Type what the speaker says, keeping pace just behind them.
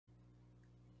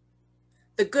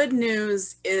The good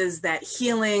news is that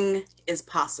healing is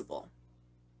possible.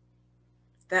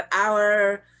 That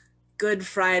our Good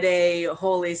Friday,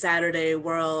 Holy Saturday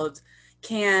world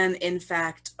can, in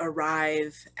fact,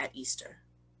 arrive at Easter.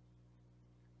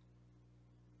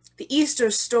 The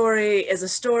Easter story is a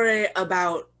story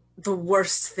about the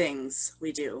worst things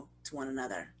we do to one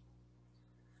another.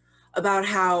 About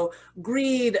how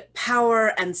greed, power,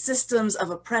 and systems of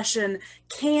oppression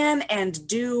can and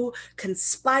do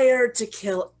conspire to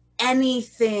kill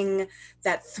anything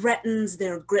that threatens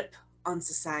their grip on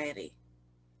society.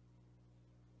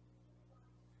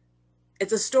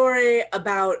 It's a story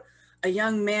about a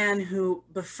young man who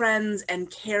befriends and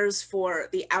cares for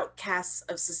the outcasts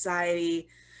of society,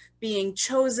 being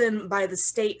chosen by the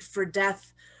state for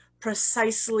death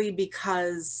precisely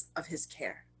because of his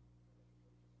care.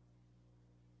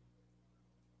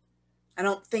 I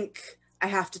don't think I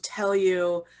have to tell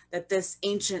you that this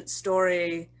ancient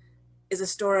story is a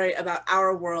story about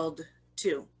our world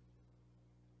too.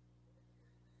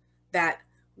 That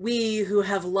we who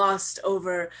have lost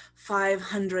over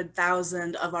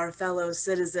 500,000 of our fellow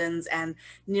citizens and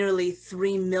nearly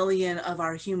 3 million of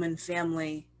our human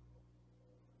family.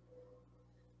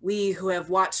 We who have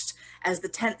watched as the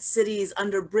tent cities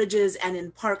under bridges and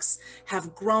in parks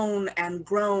have grown and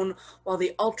grown while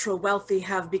the ultra wealthy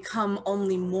have become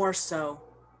only more so.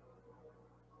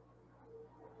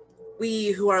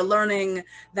 We who are learning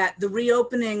that the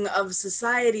reopening of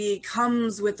society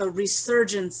comes with a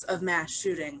resurgence of mass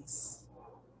shootings.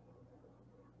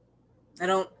 I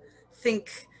don't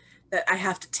think that I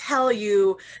have to tell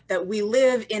you that we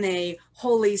live in a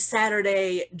Holy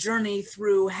Saturday journey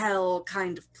through hell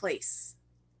kind of place.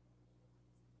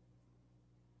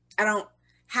 I don't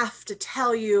have to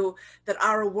tell you that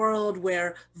our world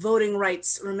where voting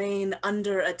rights remain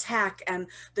under attack and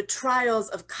the trials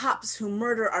of cops who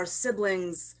murder our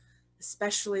siblings,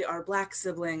 especially our Black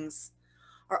siblings,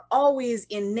 are always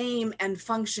in name and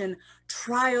function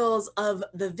trials of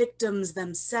the victims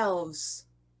themselves.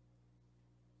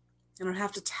 I don't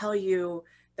have to tell you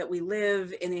that we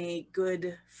live in a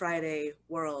Good Friday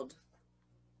world.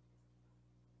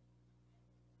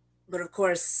 But of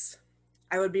course,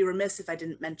 I would be remiss if I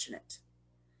didn't mention it.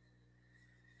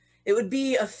 It would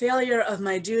be a failure of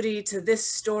my duty to this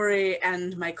story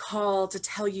and my call to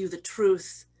tell you the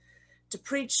truth, to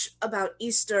preach about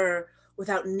Easter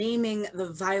without naming the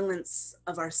violence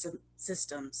of our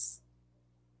systems.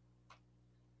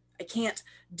 I can't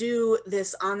do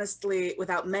this honestly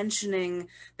without mentioning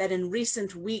that in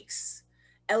recent weeks,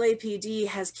 LAPD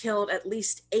has killed at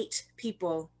least 8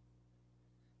 people,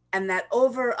 and that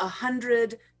over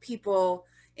 100 people,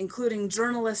 including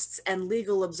journalists and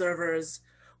legal observers,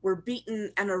 were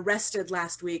beaten and arrested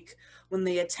last week when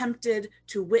they attempted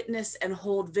to witness and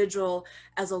hold vigil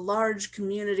as a large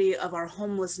community of our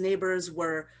homeless neighbors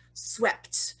were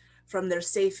swept from their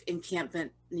safe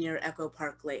encampment near Echo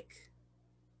Park Lake.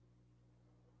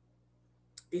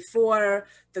 Before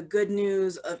the good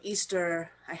news of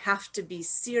Easter, I have to be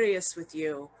serious with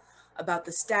you about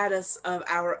the status of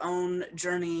our own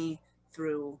journey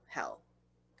through hell.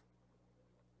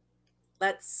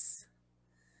 Let's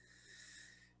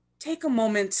take a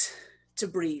moment to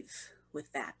breathe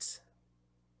with that.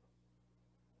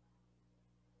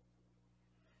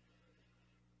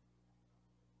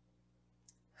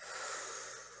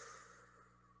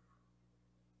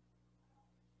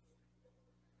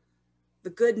 The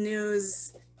good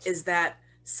news is that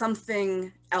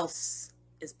something else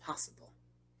is possible.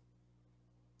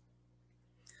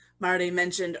 Marty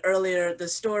mentioned earlier the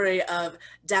story of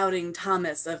doubting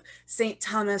Thomas, of St.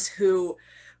 Thomas, who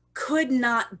could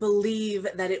not believe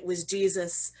that it was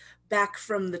Jesus back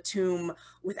from the tomb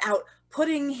without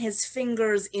putting his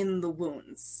fingers in the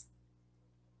wounds.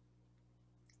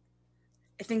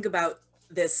 I think about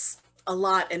this a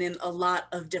lot and in a lot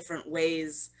of different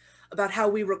ways, about how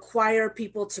we require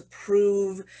people to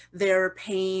prove their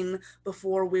pain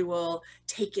before we will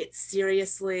take it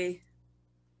seriously.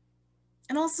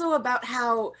 And also about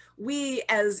how we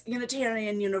as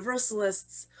Unitarian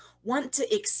Universalists want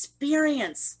to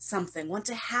experience something, want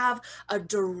to have a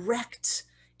direct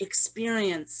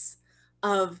experience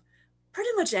of pretty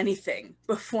much anything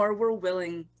before we're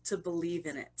willing to believe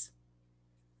in it.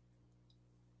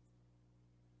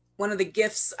 One of the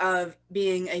gifts of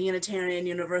being a Unitarian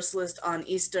Universalist on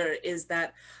Easter is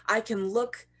that I can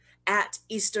look at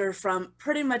Easter from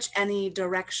pretty much any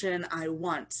direction I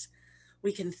want.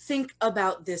 We can think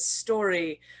about this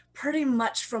story pretty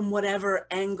much from whatever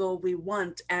angle we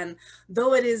want. And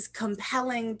though it is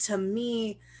compelling to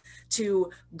me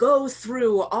to go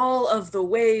through all of the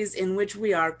ways in which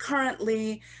we are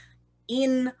currently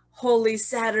in Holy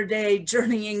Saturday,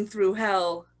 journeying through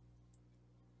hell,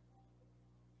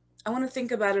 I want to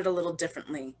think about it a little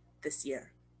differently this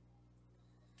year.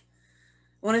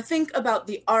 I want to think about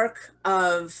the arc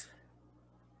of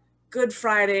Good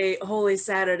Friday, Holy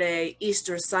Saturday,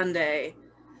 Easter Sunday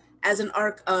as an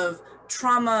arc of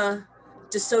trauma,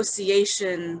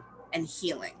 dissociation, and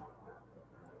healing.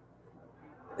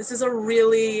 This is a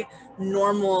really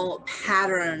normal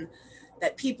pattern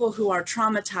that people who are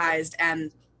traumatized, and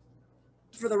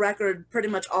for the record, pretty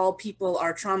much all people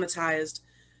are traumatized,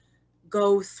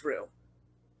 go through.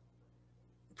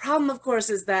 The problem, of course,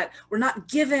 is that we're not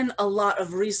given a lot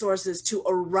of resources to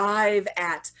arrive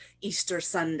at Easter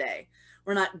Sunday.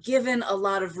 We're not given a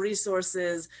lot of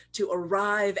resources to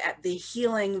arrive at the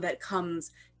healing that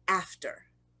comes after.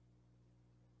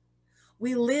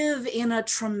 We live in a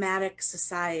traumatic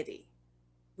society.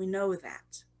 We know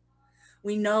that.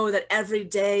 We know that every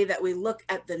day that we look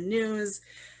at the news,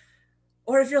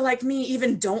 or if you're like me,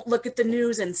 even don't look at the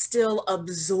news and still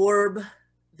absorb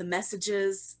the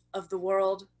messages of the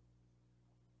world.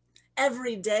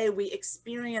 Every day we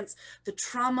experience the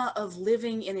trauma of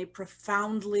living in a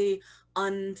profoundly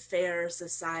unfair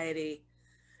society.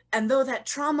 And though that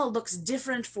trauma looks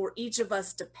different for each of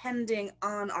us depending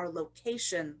on our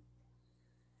location,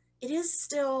 it is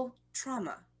still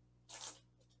trauma.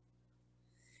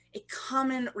 A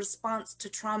common response to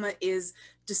trauma is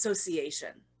dissociation.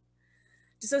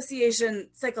 Dissociation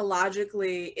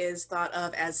psychologically is thought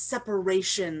of as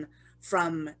separation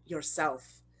from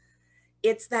yourself.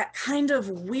 It's that kind of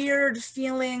weird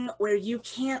feeling where you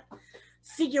can't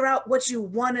figure out what you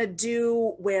want to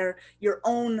do, where your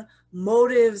own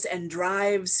motives and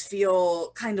drives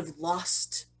feel kind of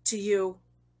lost to you.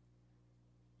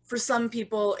 For some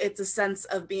people, it's a sense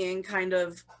of being kind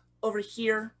of over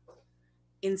here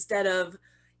instead of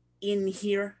in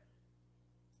here.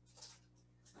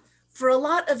 For a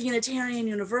lot of Unitarian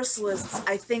Universalists,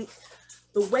 I think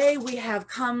the way we have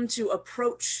come to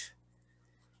approach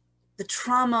the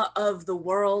trauma of the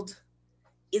world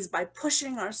is by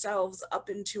pushing ourselves up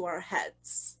into our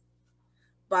heads,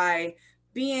 by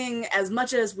being, as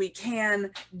much as we can,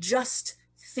 just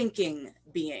thinking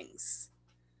beings,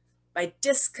 by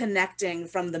disconnecting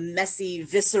from the messy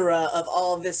viscera of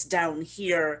all this down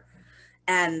here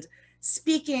and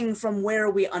speaking from where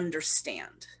we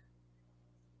understand.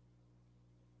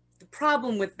 The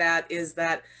problem with that is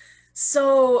that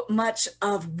so much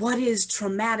of what is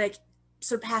traumatic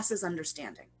surpasses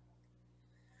understanding.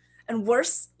 And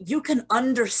worse, you can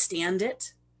understand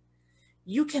it.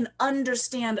 You can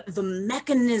understand the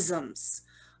mechanisms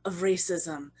of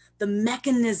racism, the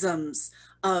mechanisms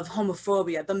of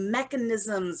homophobia, the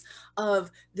mechanisms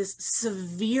of this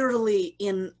severely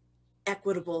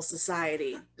inequitable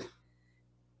society,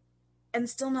 and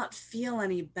still not feel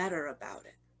any better about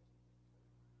it.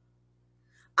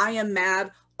 I am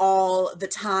mad all the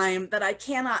time that I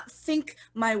cannot think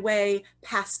my way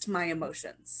past my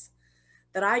emotions,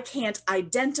 that I can't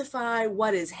identify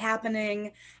what is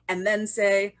happening and then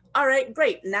say, all right,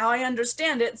 great, now I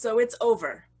understand it, so it's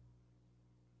over.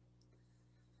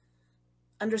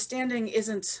 Understanding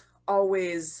isn't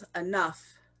always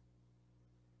enough.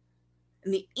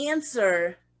 And the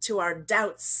answer to our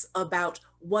doubts about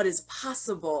what is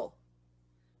possible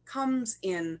comes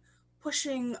in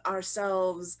pushing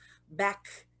ourselves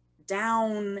back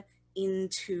down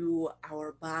into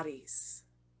our bodies,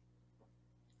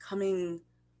 coming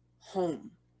home.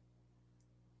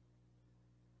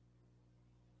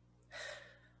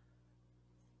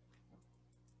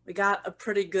 We got a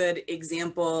pretty good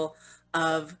example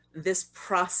of this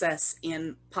process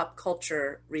in pop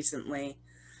culture recently.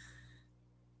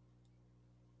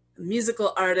 A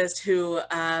musical artist who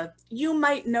you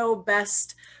might know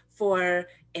best for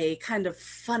a kind of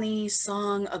funny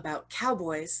song about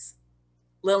cowboys,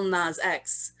 Lil Nas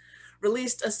X,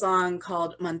 released a song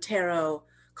called Montero,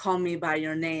 Call Me By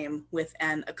Your Name, with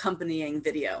an accompanying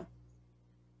video.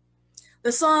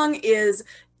 The song is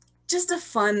just a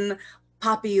fun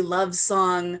poppy love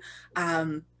song,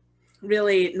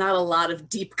 really not a lot of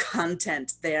deep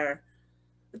content there.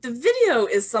 But the video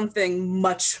is something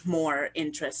much more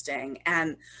interesting,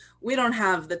 and we don't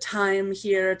have the time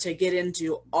here to get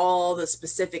into all the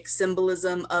specific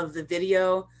symbolism of the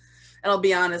video. And I'll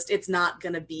be honest, it's not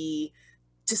going to be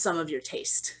to some of your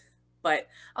taste, but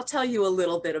I'll tell you a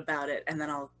little bit about it and then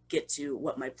I'll get to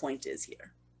what my point is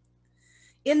here.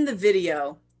 In the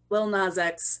video, Lil Nas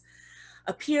X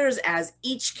appears as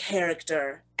each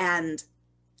character, and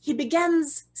he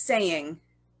begins saying,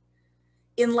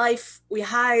 in life, we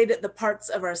hide the parts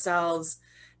of ourselves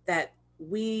that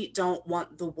we don't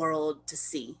want the world to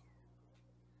see.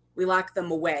 We lock them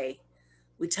away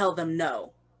We tell them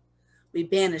no. We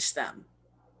banish them.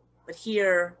 But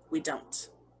here we don't.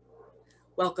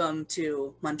 Welcome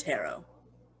to Montero.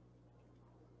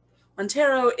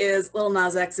 Montero is Lil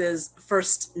Nas X's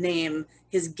first name,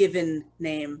 his given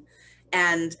name.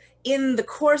 And in the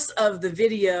course of the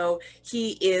video,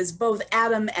 he is both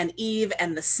Adam and Eve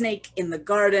and the snake in the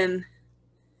garden.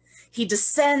 He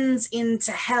descends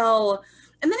into hell,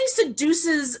 and then he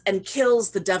seduces and kills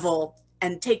the devil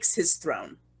and takes his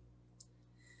throne.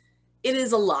 It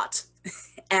is a lot.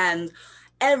 And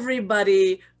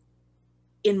everybody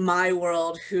in my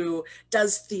world who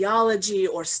does theology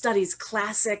or studies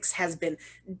classics has been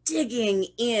digging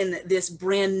in this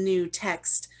brand new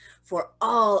text for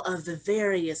all of the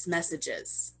various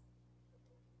messages.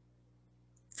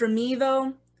 For me,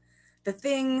 though, the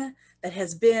thing that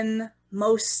has been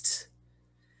most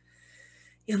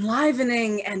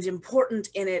enlivening and important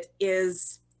in it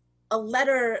is a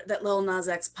letter that Lil Nas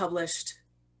X published,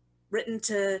 written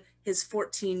to his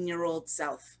 14-year-old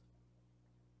self.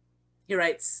 He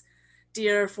writes,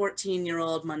 "Dear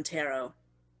 14-year-old Montero,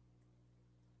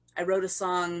 I wrote a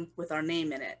song with our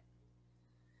name in it.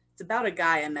 It's about a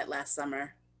guy I met last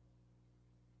summer.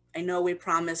 I know we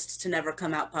promised to never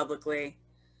come out publicly.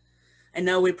 I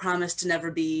know we promised to never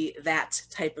be that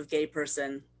type of gay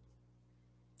person.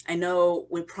 I know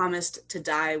we promised to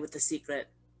die with the secret.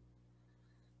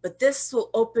 But this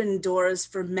will open doors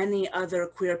for many other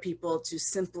queer people to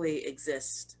simply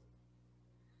exist.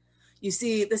 You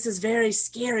see, this is very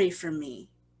scary for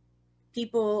me.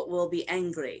 People will be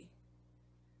angry.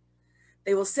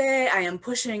 They will say I am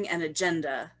pushing an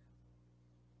agenda,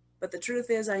 but the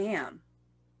truth is I am.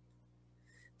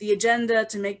 The agenda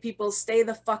to make people stay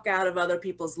the fuck out of other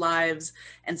people's lives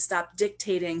and stop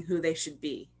dictating who they should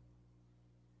be.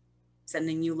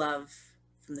 Sending you love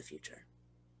from the future."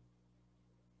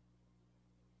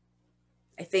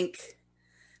 I think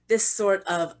this sort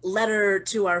of letter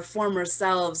to our former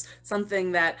selves,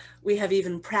 something that we have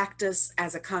even practiced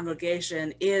as a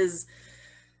congregation, is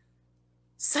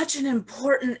such an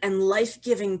important and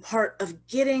life-giving part of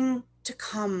getting to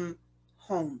come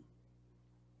home.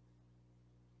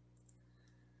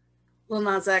 Lil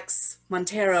Nas X,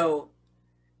 Montero,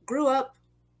 grew up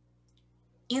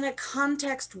in a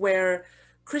context where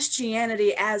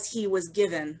Christianity, as he was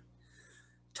given,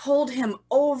 told him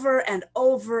over and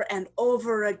over and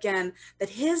over again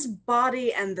that his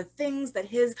body and the things that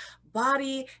his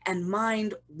body and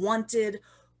mind wanted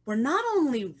were not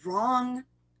only wrong,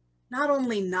 not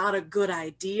only not a good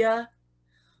idea,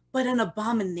 but an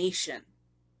abomination.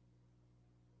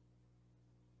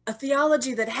 A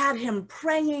theology that had him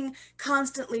praying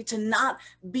constantly to not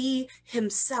be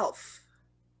himself.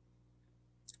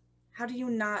 How do you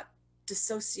not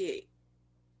dissociate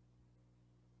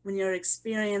when you're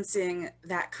experiencing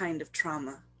that kind of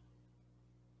trauma?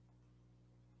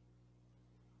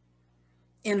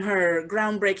 In her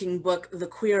groundbreaking book, The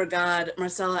Queer God,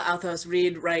 Marcella Althos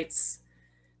Reed writes,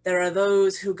 "There are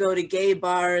those who go to gay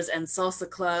bars and salsa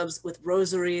clubs with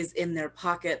rosaries in their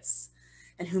pockets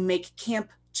and who make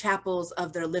camp chapels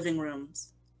of their living rooms.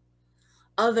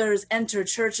 Others enter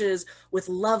churches with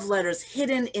love letters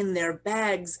hidden in their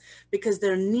bags because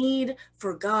their need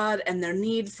for God and their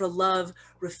need for love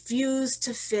refuse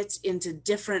to fit into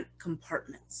different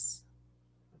compartments."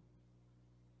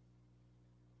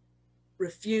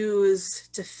 Refuse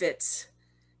to fit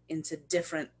into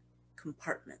different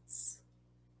compartments.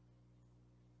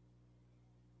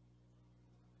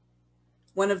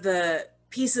 One of the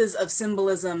pieces of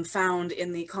symbolism found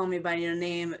in the Call Me By Your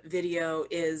Name video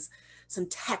is some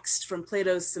text from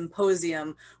Plato's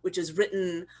Symposium, which is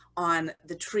written on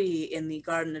the tree in the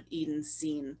Garden of Eden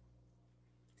scene.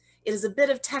 It is a bit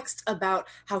of text about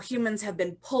how humans have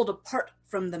been pulled apart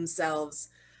from themselves,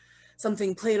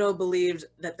 something Plato believed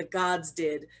that the gods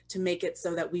did to make it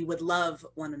so that we would love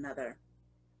one another.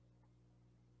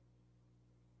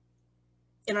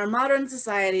 In our modern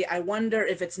society, I wonder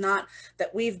if it's not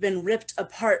that we've been ripped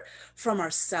apart from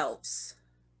ourselves.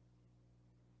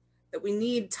 That we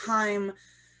need time,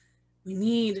 we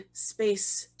need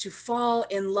space to fall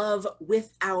in love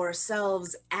with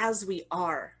ourselves as we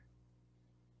are.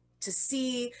 To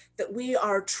see that we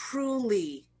are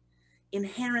truly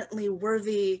inherently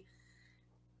worthy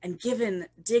and given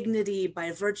dignity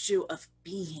by virtue of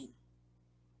being.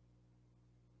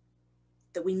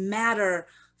 That we matter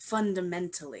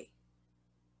fundamentally.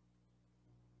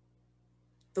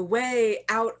 The way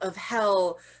out of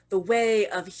hell, the way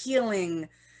of healing,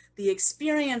 the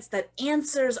experience that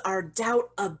answers our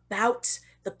doubt about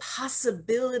the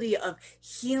possibility of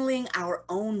healing our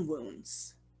own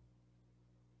wounds,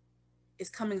 is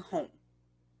coming home.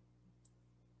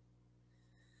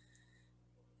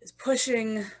 is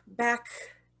pushing back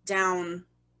down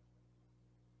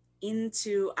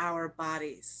into our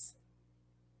bodies.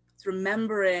 It's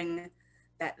remembering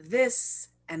that this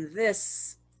and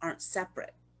this aren't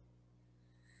separate,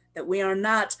 that we are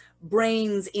not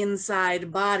brains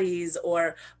inside bodies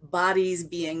or bodies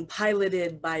being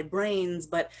piloted by brains,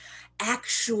 but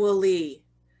actually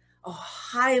a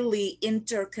highly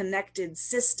interconnected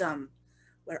system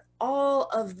where all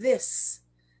of this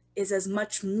is as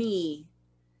much me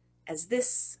as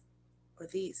this or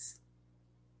these.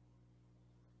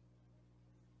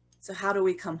 So how do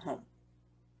we come home?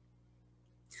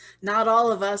 Not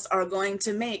all of us are going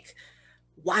to make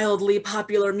wildly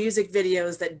popular music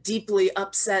videos that deeply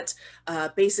upset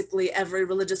basically every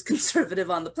religious conservative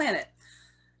on the planet.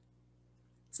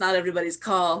 It's not everybody's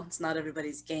call. It's not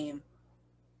everybody's game.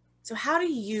 So how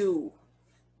do you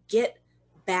get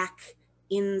back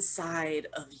inside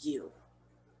of you?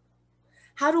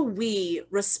 How do we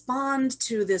respond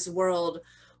to this world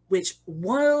which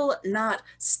will not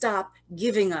stop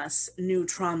giving us new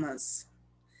traumas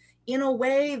in a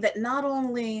way that not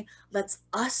only lets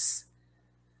us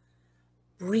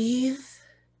breathe,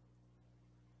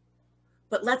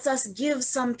 but lets us give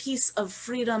some piece of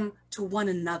freedom to one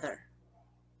another?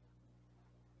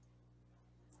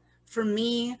 For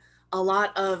me, a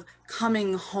lot of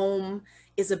coming home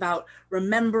is about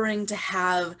remembering to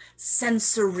have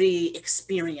sensory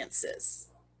experiences.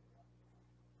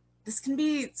 This can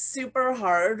be super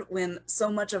hard when so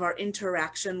much of our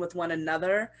interaction with one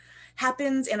another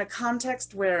happens in a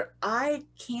context where I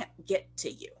can't get to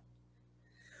you,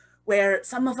 where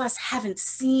some of us haven't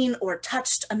seen or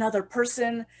touched another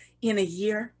person in a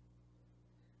year.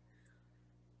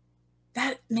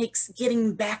 That makes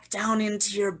getting back down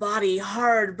into your body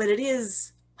hard, but it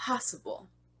is possible.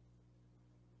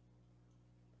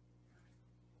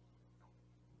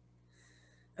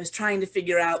 I was trying to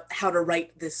figure out how to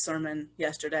write this sermon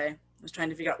yesterday. I was trying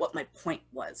to figure out what my point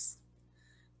was.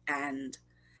 And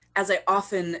as I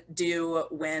often do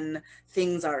when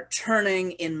things are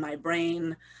churning in my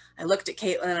brain, I looked at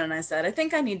Caitlin and I said, I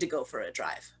think I need to go for a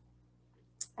drive.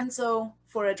 And so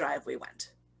for a drive we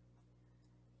went.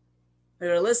 We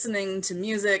were listening to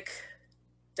music,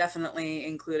 definitely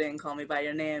including Call Me By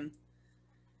Your Name.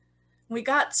 We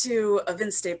got to a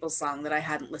Vince Staples song that I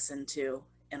hadn't listened to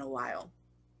in a while.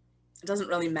 It doesn't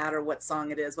really matter what song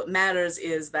it is. What matters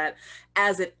is that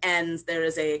as it ends, there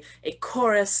is a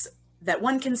chorus that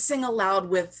one can sing aloud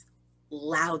with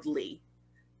loudly,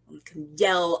 one can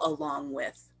yell along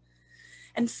with,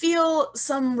 and feel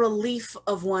some relief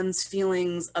of one's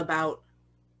feelings about,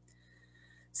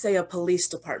 say, a police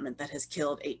department that has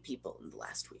killed 8 people in the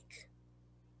last week.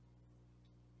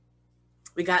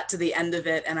 We got to the end of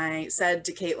it and I said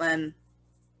to Caitlin,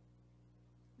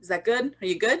 is that good? Are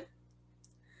you good?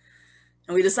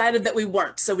 And we decided that we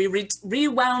weren't. So we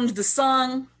rewound the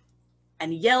song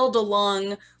and yelled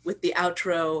along with the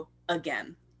outro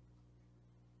again.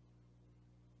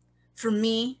 For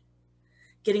me,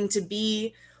 getting to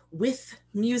be with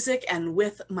music and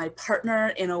with my partner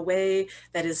in a way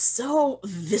that is so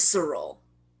visceral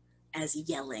as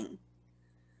yelling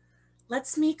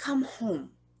lets me come home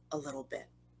a little bit.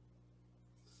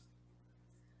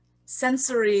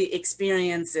 Sensory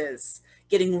experiences,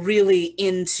 getting really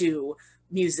into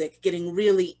music, getting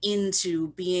really into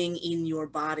being in your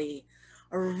body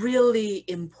are really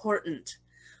important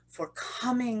for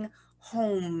coming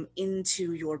home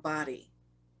into your body.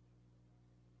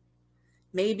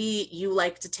 Maybe you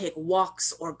like to take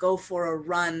walks or go for a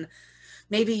run.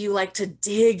 Maybe you like to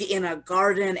dig in a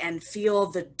garden and feel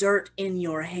the dirt in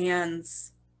your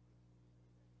hands.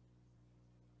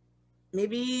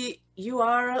 Maybe you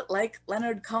are like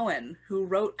Leonard Cohen, who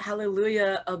wrote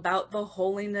Hallelujah about the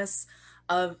holiness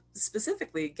of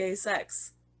specifically gay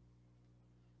sex.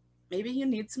 Maybe you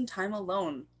need some time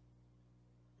alone.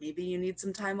 Maybe you need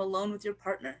some time alone with your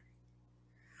partner.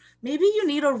 Maybe you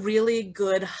need a really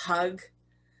good hug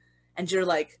and you're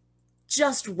like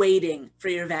just waiting for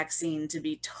your vaccine to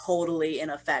be totally in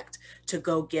effect to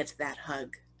go get that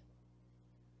hug.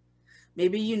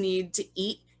 Maybe you need to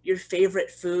eat your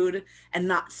favorite food and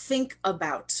not think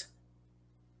about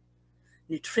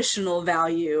nutritional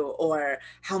value or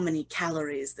how many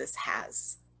calories this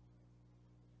has.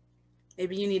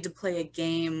 Maybe you need to play a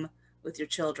game with your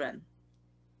children.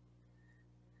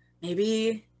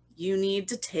 Maybe you need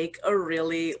to take a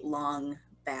really long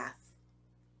bath.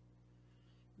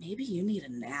 Maybe you need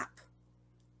a nap.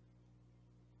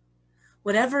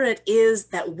 Whatever it is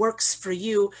that works for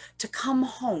you to come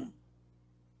home.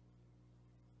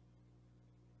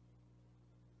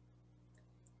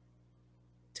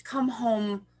 To come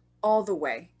home all the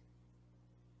way.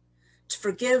 To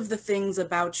forgive the things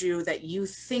about you that you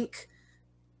think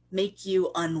make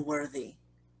you unworthy.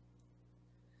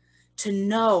 To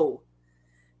know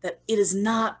that it is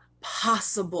not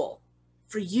possible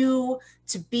for you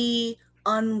to be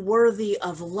unworthy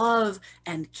of love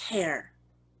and care.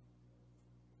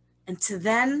 And to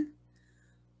then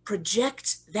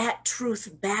project that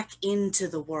truth back into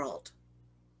the world.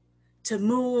 To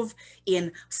move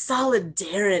in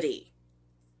solidarity.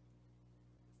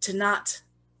 To not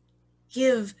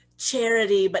give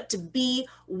charity, but to be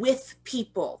with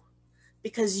people.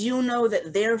 Because you know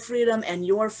that their freedom and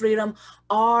your freedom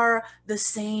are the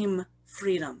same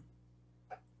freedom.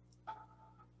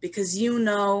 Because you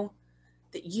know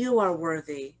that you are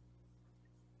worthy,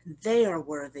 and they are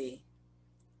worthy,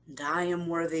 and I am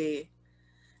worthy,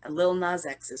 and Lil Nas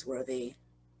X is worthy,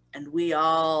 and we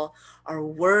all are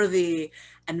worthy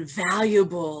and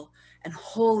valuable and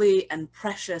holy and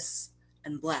precious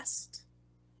and blessed.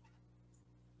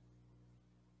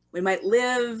 We might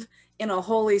live in a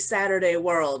Holy Saturday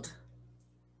world,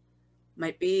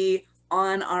 might be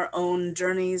on our own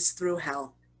journeys through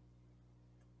hell,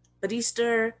 but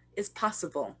Easter is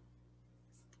possible.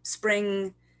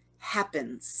 Spring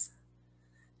happens,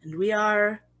 and we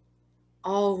are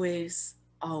always,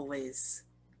 always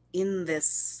in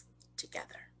this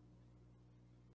together.